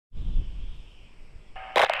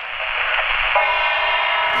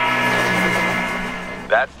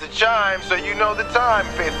That's the chime, so you know the time,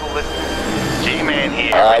 faithful listeners. G-Man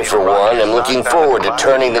here. I, for one, am looking forward to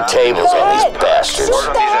turning the tables on these bastards. Word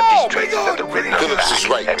on these empty streets is that the Ridden are Phillips is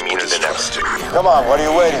right. and meaner than ever. Come on, what are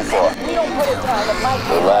you waiting for? We don't put it down, it might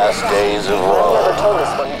be. The last days of He war. never told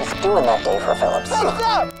us what he was doing that day for Phillips.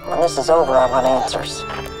 When this is over, I want answers.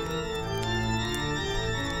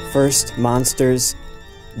 First monsters,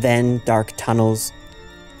 then dark tunnels.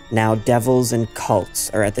 Now devils and cults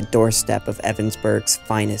are at the doorstep of Evansburg's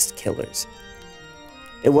finest killers.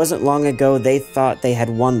 It wasn't long ago they thought they had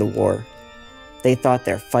won the war. They thought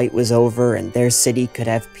their fight was over and their city could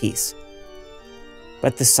have peace.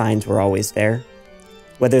 But the signs were always there.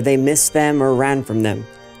 Whether they missed them or ran from them,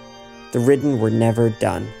 the Ridden were never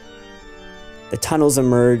done. The tunnels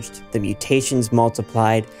emerged, the mutations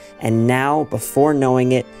multiplied, and now, before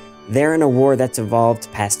knowing it, they're in a war that's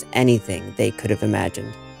evolved past anything they could have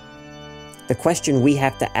imagined. The question we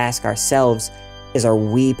have to ask ourselves is, are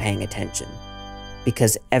we paying attention?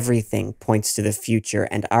 Because everything points to the future,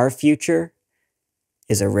 and our future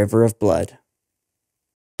is a river of blood.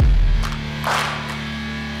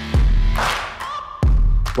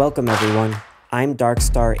 Welcome everyone, I'm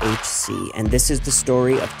DarkstarHC, and this is the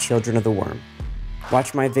story of Children of the Worm.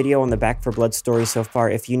 Watch my video on the Back for Blood story so far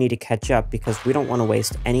if you need to catch up, because we don't want to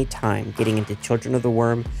waste any time getting into Children of the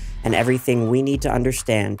Worm and everything we need to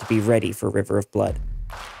understand to be ready for River of Blood.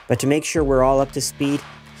 But to make sure we're all up to speed,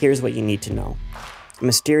 here's what you need to know. A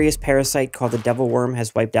mysterious parasite called the Devil Worm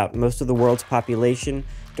has wiped out most of the world's population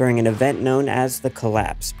during an event known as the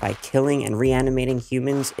Collapse by killing and reanimating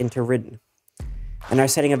humans into Ridden. In our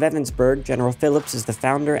setting of Evansburg, General Phillips is the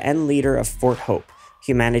founder and leader of Fort Hope,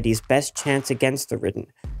 humanity's best chance against the Ridden,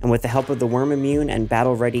 and with the help of the Worm-immune and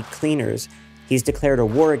battle-ready cleaners, he's declared a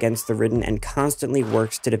war against the Ridden and constantly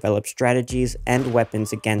works to develop strategies and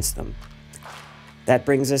weapons against them. That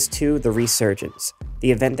brings us to the Resurgence,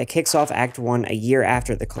 the event that kicks off Act 1 a year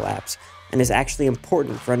after the Collapse, and is actually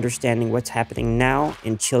important for understanding what's happening now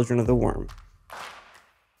in Children of the Worm.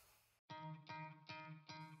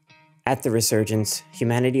 At the Resurgence,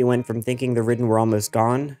 humanity went from thinking the Ridden were almost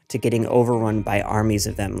gone to getting overrun by armies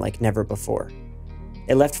of them like never before.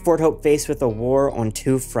 It left Fort Hope faced with a war on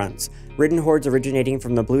two fronts. Ridden hordes originating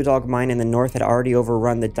from the Blue Dog Mine in the north had already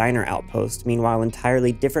overrun the Diner outpost, meanwhile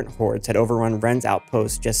entirely different hordes had overrun Wren's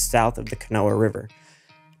outpost just south of the Kanawha River.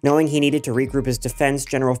 Knowing he needed to regroup his defense,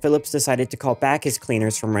 General Phillips decided to call back his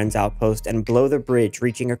cleaners from Wren's outpost and blow the bridge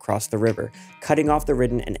reaching across the river, cutting off the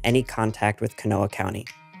Ridden and any contact with Kanawha County.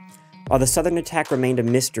 While the southern attack remained a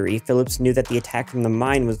mystery, Phillips knew that the attack from the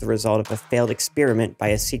mine was the result of a failed experiment by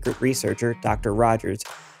a secret researcher, Dr. Rogers,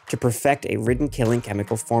 to perfect a Ridden-killing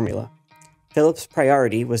chemical formula. Phillips'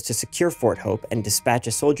 priority was to secure Fort Hope and dispatch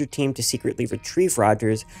a soldier team to secretly retrieve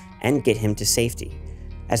Rogers and get him to safety.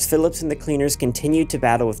 As Phillips and the cleaners continued to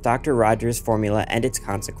battle with Dr. Rogers' formula and its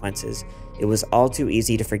consequences, it was all too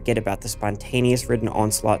easy to forget about the spontaneous Ridden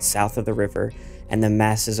onslaught south of the river and the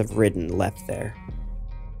masses of Ridden left there.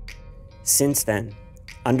 Since then,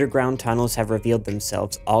 underground tunnels have revealed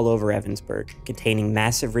themselves all over Evansburg, containing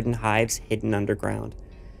massive Ridden hives hidden underground.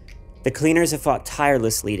 The cleaners have fought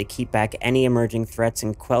tirelessly to keep back any emerging threats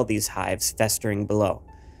and quell these hives festering below.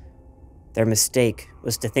 Their mistake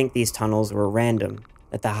was to think these tunnels were random,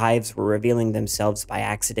 that the hives were revealing themselves by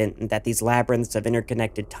accident, and that these labyrinths of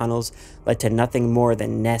interconnected tunnels led to nothing more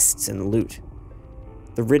than nests and loot.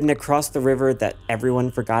 The Ridden across the river that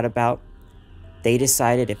everyone forgot about, they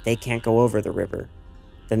decided if they can't go over the river,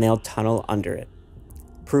 then they'll tunnel under it,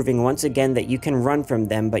 proving once again that you can run from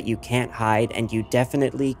them, but you can't hide, and you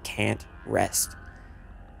definitely can't rest.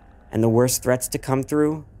 And the worst threats to come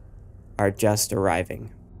through are just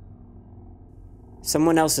arriving.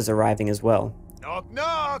 Someone else is arriving as well. Knock,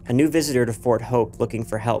 knock! A new visitor to Fort Hope looking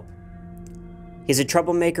for help. He's a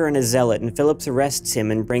troublemaker and a zealot, and Phillips arrests him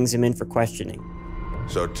and brings him in for questioning.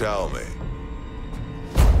 So tell me,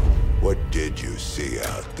 what did you see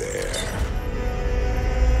out there?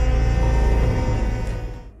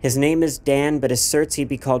 His name is Dan, but asserts he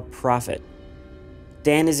be called Prophet.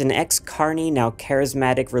 Dan is an ex-Carney, now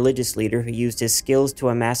charismatic religious leader who used his skills to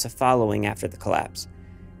amass a following after the collapse.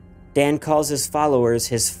 Dan calls his followers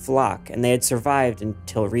his flock, and they had survived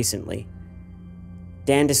until recently.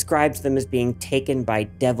 Dan describes them as being taken by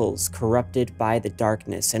devils, corrupted by the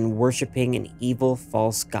darkness, and worshipping an evil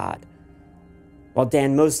false god. While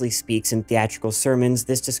Dan mostly speaks in theatrical sermons,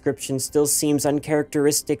 this description still seems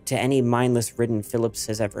uncharacteristic to any mindless Ridden Phillips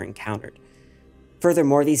has ever encountered.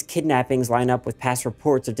 Furthermore, these kidnappings line up with past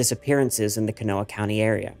reports of disappearances in the Kanawha County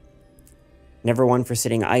area. Never one for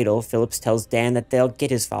sitting idle, Phillips tells Dan that they'll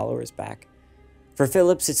get his followers back. For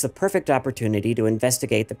Phillips, it's the perfect opportunity to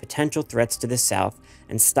investigate the potential threats to the south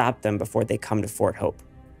and stop them before they come to Fort Hope.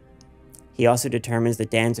 He also determines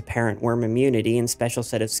that Dan's apparent worm immunity and special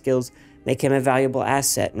set of skills make him a valuable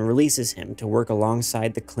asset and releases him to work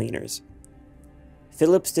alongside the cleaners.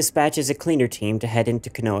 Phillips dispatches a cleaner team to head into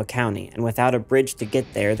Kanawha County, and without a bridge to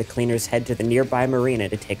get there, the cleaners head to the nearby marina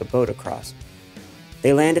to take a boat across.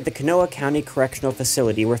 They land at the Kanawha County Correctional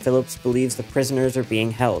Facility where Phillips believes the prisoners are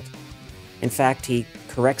being held. In fact, he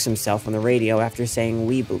corrects himself on the radio after saying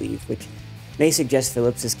 "we believe," which may suggest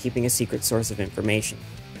Phillips is keeping a secret source of information.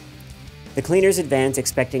 The cleaners advance,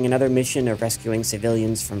 expecting another mission of rescuing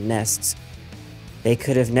civilians from nests. They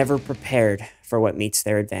could have never prepared for what meets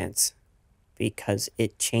their advance, because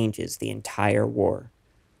it changes the entire war.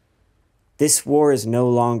 This war is no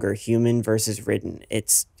longer human versus ridden.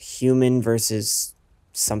 It's human versus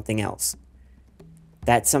something else.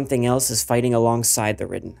 That something else is fighting alongside the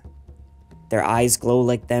ridden. Their eyes glow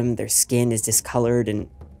like them, their skin is discolored and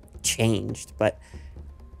changed, but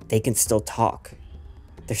they can still talk.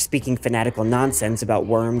 They're speaking fanatical nonsense about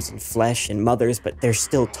worms and flesh and mothers, but they're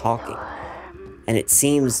still talking. And it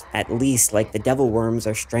seems, at least, like the devil worms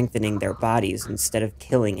are strengthening their bodies instead of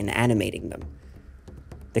killing and animating them.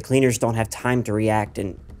 The cleaners don't have time to react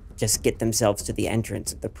and just get themselves to the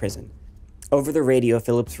entrance of the prison. Over the radio,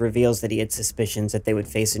 Phillips reveals that he had suspicions that they would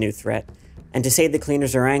face a new threat, and to say the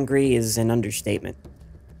cleaners are angry is an understatement.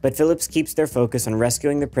 But Phillips keeps their focus on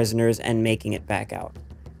rescuing the prisoners and making it back out.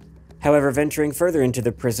 However, venturing further into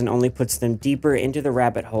the prison only puts them deeper into the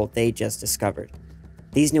rabbit hole they just discovered.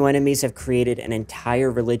 These new enemies have created an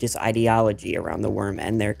entire religious ideology around the worm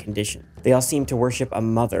and their condition. They all seem to worship a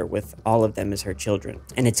mother, with all of them as her children,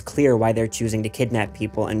 and it's clear why they're choosing to kidnap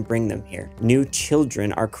people and bring them here. New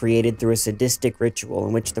children are created through a sadistic ritual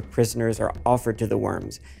in which the prisoners are offered to the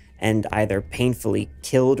worms, and either painfully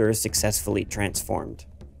killed or successfully transformed.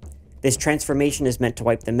 This transformation is meant to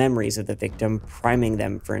wipe the memories of the victim, priming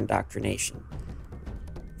them for indoctrination.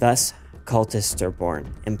 Thus, cultists are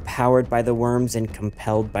born, empowered by the worms and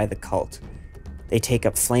compelled by the cult. They take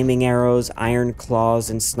up flaming arrows, iron claws,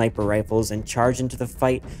 and sniper rifles and charge into the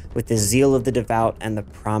fight with the zeal of the devout and the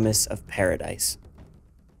promise of paradise.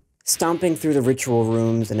 Stomping through the ritual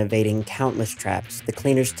rooms and evading countless traps, the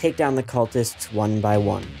cleaners take down the cultists one by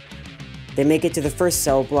one. They make it to the first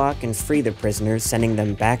cell block and free the prisoners, sending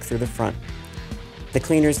them back through the front. The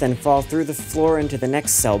cleaners then fall through the floor into the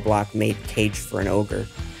next cell block made cage for an ogre.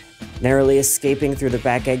 Narrowly escaping through the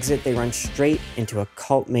back exit, they run straight into a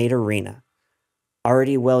cult-made arena.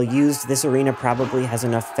 Already well used, this arena probably has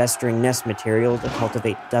enough festering nest material to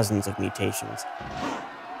cultivate dozens of mutations.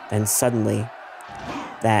 Then suddenly,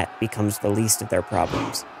 that becomes the least of their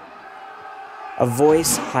problems. A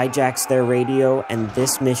voice hijacks their radio, and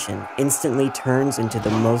this mission instantly turns into the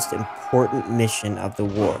most important mission of the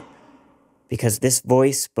war. Because this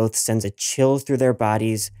voice both sends a chill through their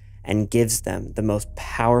bodies and gives them the most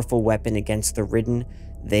powerful weapon against the ridden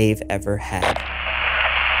they've ever had.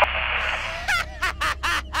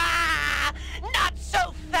 Not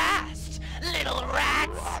so fast, little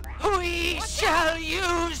rats! We shall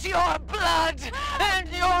use your blood and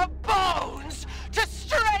your bones to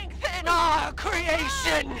strengthen our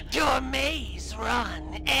creation! Your maze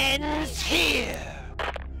run ends here!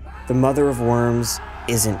 The Mother of Worms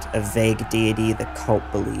isn't a vague deity the cult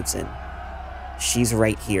believes in. She's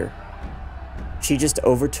right here. She just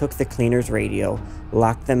overtook the cleaners' radio,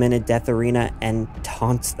 locked them in a death arena, and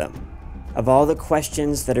taunts them. Of all the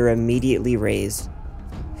questions that are immediately raised,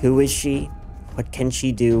 who is she? What can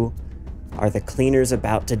she do? Are the cleaners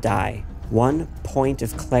about to die? One point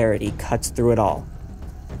of clarity cuts through it all.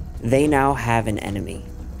 They now have an enemy.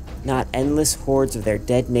 Not endless hordes of their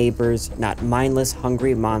dead neighbors, not mindless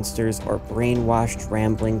hungry monsters or brainwashed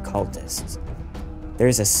rambling cultists.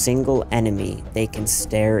 There's a single enemy they can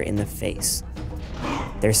stare in the face.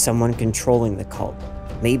 There's someone controlling the cult,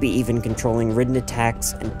 maybe even controlling ridden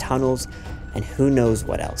attacks and tunnels and who knows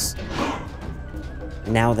what else.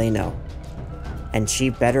 Now they know, and she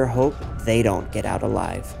better hope they don't get out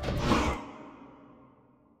alive.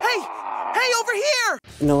 Hey, over here!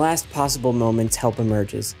 In the last possible moments, help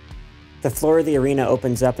emerges. The floor of the arena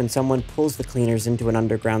opens up and someone pulls the cleaners into an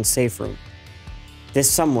underground safe room. This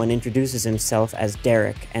someone introduces himself as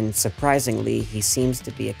Derek, and surprisingly, he seems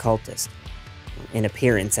to be a cultist. In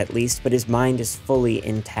appearance, at least, but his mind is fully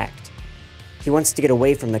intact. He wants to get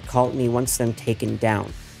away from the cult and he wants them taken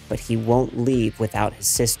down, but he won't leave without his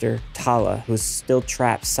sister, Tala, who's still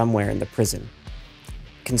trapped somewhere in the prison.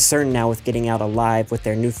 Concerned now with getting out alive with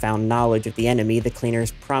their newfound knowledge of the enemy, the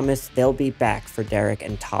cleaners promise they'll be back for Derek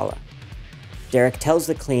and Tala. Derek tells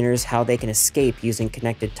the cleaners how they can escape using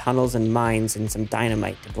connected tunnels and mines and some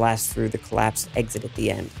dynamite to blast through the collapsed exit at the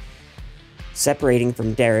end. Separating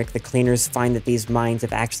from Derek, the cleaners find that these mines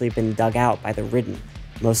have actually been dug out by the Ridden,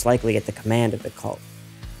 most likely at the command of the cult.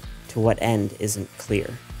 To what end isn't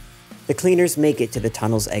clear. The cleaners make it to the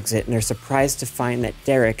tunnel's exit and are surprised to find that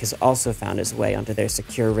Derek has also found his way onto their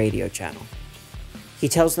secure radio channel. He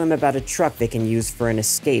tells them about a truck they can use for an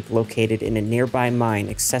escape located in a nearby mine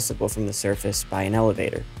accessible from the surface by an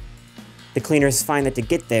elevator. The cleaners find that to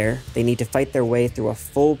get there, they need to fight their way through a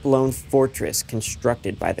full-blown fortress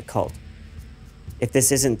constructed by the cult. If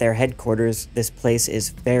this isn't their headquarters, this place is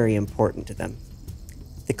very important to them.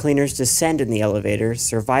 The cleaners descend in the elevator,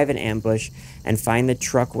 survive an ambush, and find the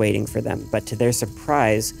truck waiting for them, but to their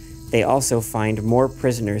surprise, they also find more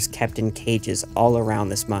prisoners kept in cages all around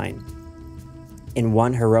this mine. In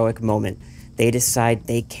one heroic moment, they decide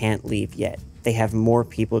they can't leave yet. They have more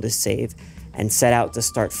people to save, and set out to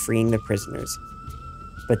start freeing the prisoners.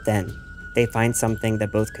 But then, they find something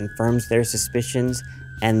that both confirms their suspicions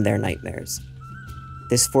and their nightmares.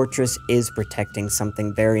 This fortress is protecting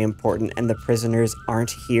something very important, and the prisoners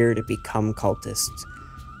aren't here to become cultists.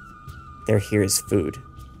 They're here as food.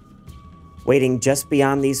 Waiting just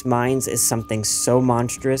beyond these mines is something so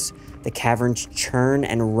monstrous, the caverns churn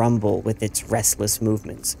and rumble with its restless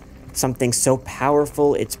movements. Something so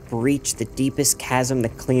powerful it's breached the deepest chasm the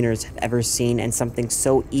cleaners have ever seen, and something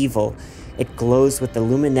so evil it glows with the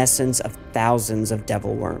luminescence of thousands of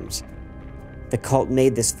devil worms. The cult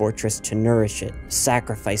made this fortress to nourish it,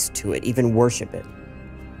 sacrifice to it, even worship it.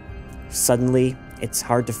 Suddenly, it's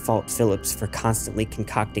hard to fault Phillips for constantly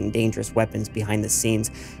concocting dangerous weapons behind the scenes,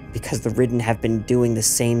 because the Ridden have been doing the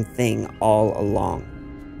same thing all along.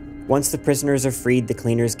 Once the prisoners are freed, the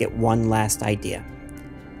cleaners get one last idea.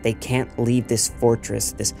 They can't leave this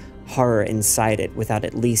fortress, this horror inside it, without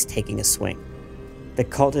at least taking a swing. The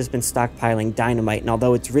cult has been stockpiling dynamite, and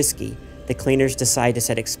although it's risky, the cleaners decide to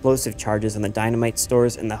set explosive charges on the dynamite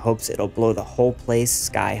stores in the hopes it'll blow the whole place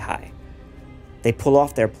sky high. They pull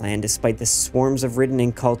off their plan despite the swarms of Ridden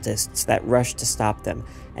and cultists that rush to stop them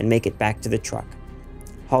and make it back to the truck.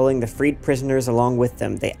 Hauling the freed prisoners along with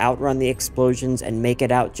them, they outrun the explosions and make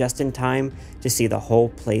it out just in time to see the whole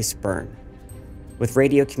place burn. With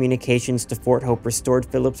radio communications to Fort Hope restored,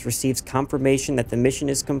 Phillips receives confirmation that the mission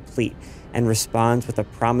is complete and responds with a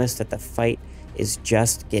promise that the fight is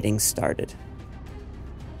just getting started.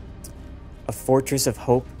 A fortress of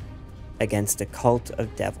hope against a cult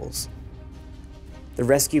of devils. The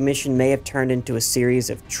rescue mission may have turned into a series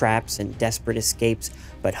of traps and desperate escapes,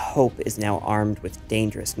 but Hope is now armed with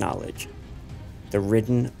dangerous knowledge. The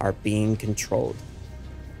Ridden are being controlled.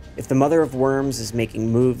 If the Mother of Worms is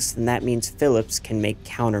making moves, then that means Phillips can make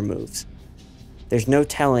counter moves. There's no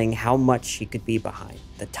telling how much she could be behind.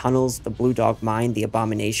 The tunnels, the Blue Dog Mine, the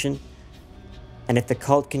Abomination. And if the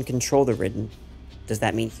cult can control the Ridden, does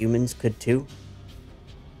that mean humans could too?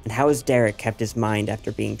 And how has Derek kept his mind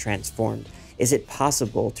after being transformed? Is it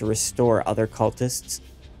possible to restore other cultists?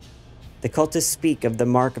 The cultists speak of the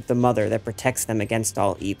mark of the Mother that protects them against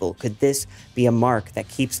all evil. Could this be a mark that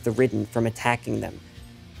keeps the Ridden from attacking them?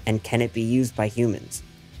 And can it be used by humans?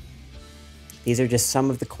 These are just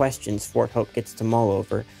some of the questions Fort Hope gets to mull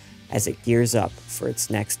over as it gears up for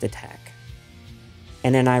its next attack.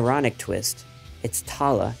 In an ironic twist, it's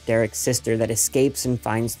Tala, Derek's sister, that escapes and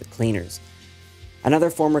finds the cleaners.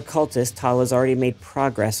 Another former cultist, Tala's already made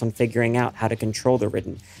progress on figuring out how to control the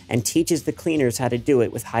Ridden, and teaches the cleaners how to do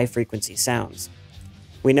it with high-frequency sounds.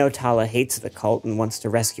 We know Tala hates the cult and wants to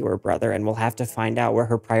rescue her brother, and we'll have to find out where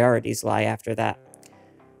her priorities lie after that.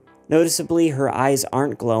 Noticeably, her eyes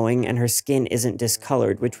aren't glowing and her skin isn't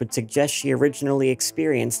discolored, which would suggest she originally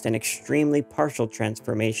experienced an extremely partial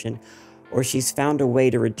transformation, or she's found a way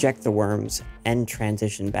to reject the worms and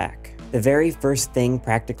transition back. The very first thing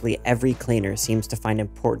practically every cleaner seems to find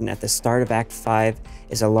important at the start of Act 5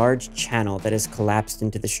 is a large channel that has collapsed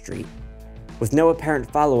into the street. With no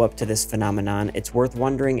apparent follow-up to this phenomenon, it's worth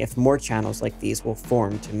wondering if more channels like these will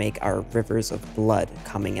form to make our rivers of blood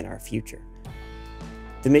coming in our future.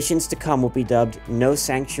 The missions to come will be dubbed No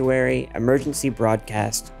Sanctuary, Emergency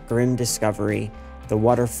Broadcast, Grim Discovery, The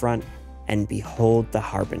Waterfront, and Behold the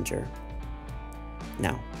Harbinger.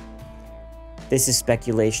 Now, this is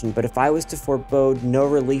speculation, but if I was to forebode no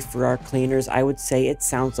relief for our cleaners, I would say it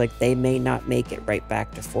sounds like they may not make it right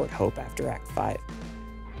back to Fort Hope after Act 5.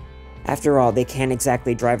 After all, they can't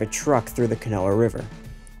exactly drive a truck through the Kanoa River.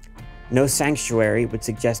 No Sanctuary would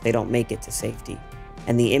suggest they don't make it to safety.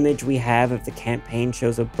 And the image we have of the campaign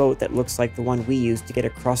shows a boat that looks like the one we used to get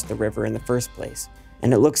across the river in the first place.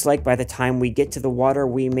 And it looks like by the time we get to the water,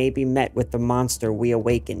 we may be met with the monster we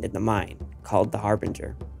awakened in the mine, called the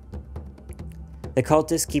Harbinger. The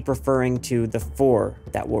cultists keep referring to the four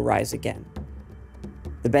that will rise again.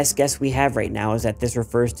 The best guess we have right now is that this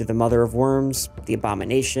refers to the Mother of Worms, the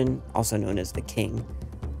Abomination, also known as the King,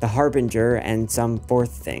 the Harbinger, and some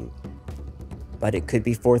fourth thing. But it could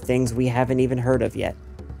be four things we haven't even heard of yet.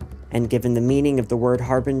 And given the meaning of the word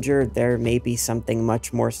Harbinger, there may be something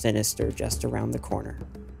much more sinister just around the corner.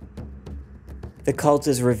 The cult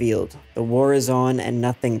is revealed, the war is on, and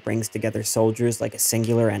nothing brings together soldiers like a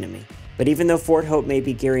singular enemy. But even though Fort Hope may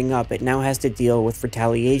be gearing up, it now has to deal with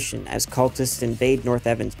retaliation as cultists invade North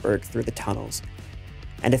Evansburg through the tunnels.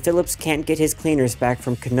 And if Phillips can't get his cleaners back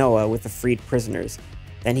from Kanoa with the freed prisoners,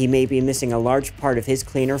 then he may be missing a large part of his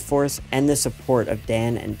cleaner force and the support of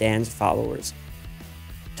Dan and Dan's followers.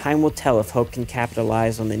 Time will tell if Hope can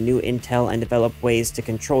capitalize on the new intel and develop ways to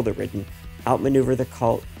control the Ridden, outmaneuver the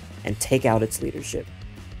cult, and take out its leadership,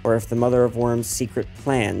 or if the Mother of Worms' secret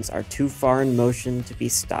plans are too far in motion to be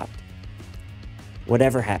stopped.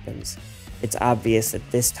 Whatever happens, it's obvious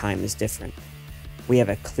that this time is different. We have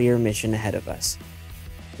a clear mission ahead of us.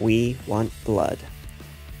 We want blood.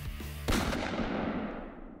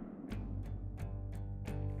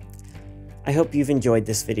 I hope you've enjoyed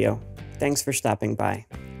this video. Thanks for stopping by.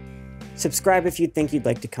 Subscribe if you think you'd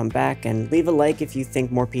like to come back, and leave a like if you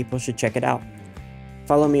think more people should check it out.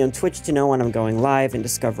 Follow me on Twitch to know when I'm going live and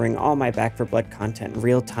discovering all my Back 4 Blood content in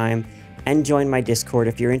real time, and join my Discord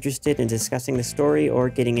if you're interested in discussing the story or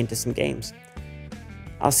getting into some games.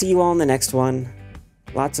 I'll see you all in the next one.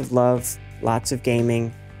 Lots of love, lots of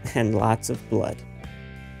gaming, and lots of blood.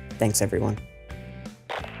 Thanks, everyone.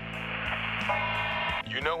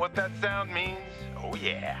 You know what that sound means? Oh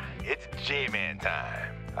yeah, it's J-Man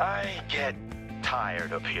time. I get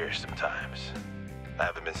tired up here sometimes. I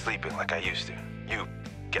haven't been sleeping like I used to. You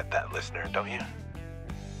get that, listener, don't you?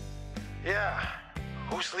 Yeah,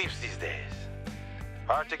 who sleeps these days?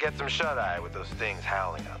 Hard to get some shut-eye with those things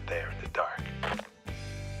howling out there in the dark.